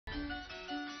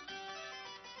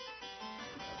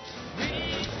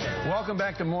Welcome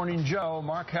back to Morning Joe.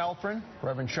 Mark Halpern,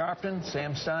 Reverend Sharpton,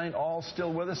 Sam Stein, all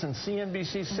still with us, and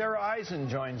CNBC's Sarah Eisen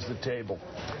joins the table.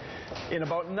 In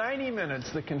about 90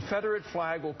 minutes, the Confederate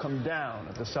flag will come down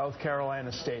at the South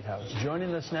Carolina State House.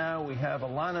 Joining us now, we have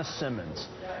Alana Simmons.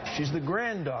 She's the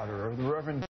granddaughter of the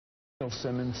Reverend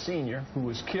Simmons Sr., who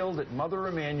was killed at Mother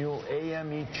Emanuel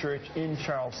AME Church in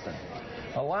Charleston.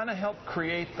 Alana helped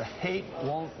create the Hate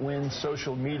Won't Win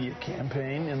social media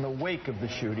campaign in the wake of the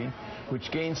shooting,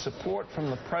 which gained support from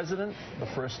the President, the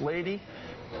First Lady,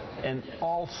 and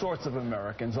all sorts of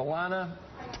Americans. Alana,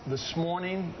 this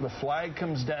morning, the flag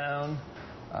comes down.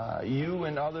 You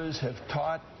and others have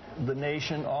taught the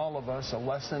nation, all of us, a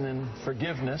lesson in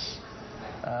forgiveness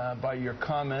by your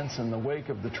comments in the wake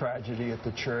of the tragedy at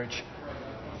the church.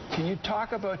 Can you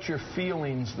talk about your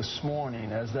feelings this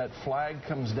morning as that flag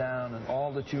comes down and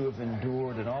all that you have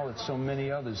endured and all that so many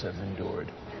others have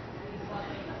endured?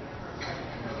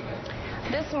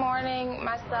 This morning,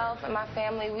 myself and my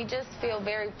family, we just feel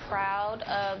very proud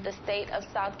of the state of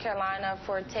South Carolina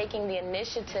for taking the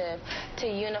initiative to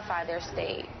unify their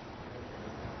state.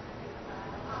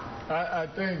 I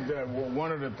think that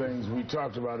one of the things we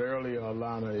talked about earlier,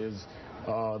 Alana, is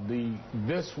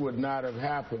this would not have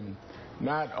happened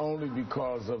not only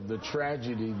because of the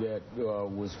tragedy that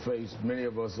was faced. Many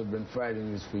of us have been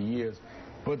fighting this for years,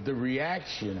 but the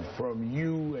reaction from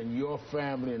you and your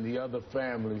family and the other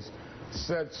families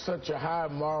set such a high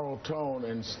moral tone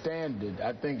and standard.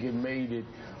 I think it made it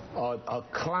a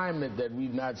climate that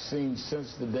we've not seen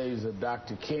since the days of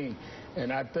Dr. King.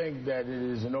 And I think that it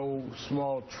is no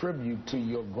small tribute to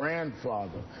your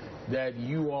grandfather that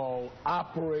you all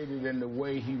operated in the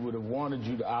way he would have wanted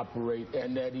you to operate,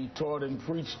 and that he taught and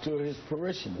preached to his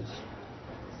parishioners.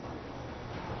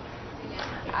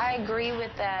 I agree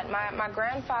with that. My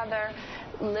grandfather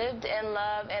lived in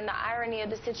love, and the irony of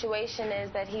the situation is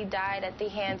that he died at the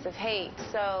hands of hate.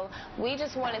 So we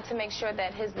just wanted to make sure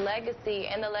that his legacy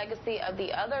and the legacy of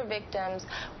the other victims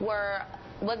was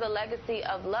a legacy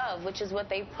of love, which is what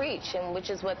they preach and which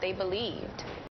is what they believed.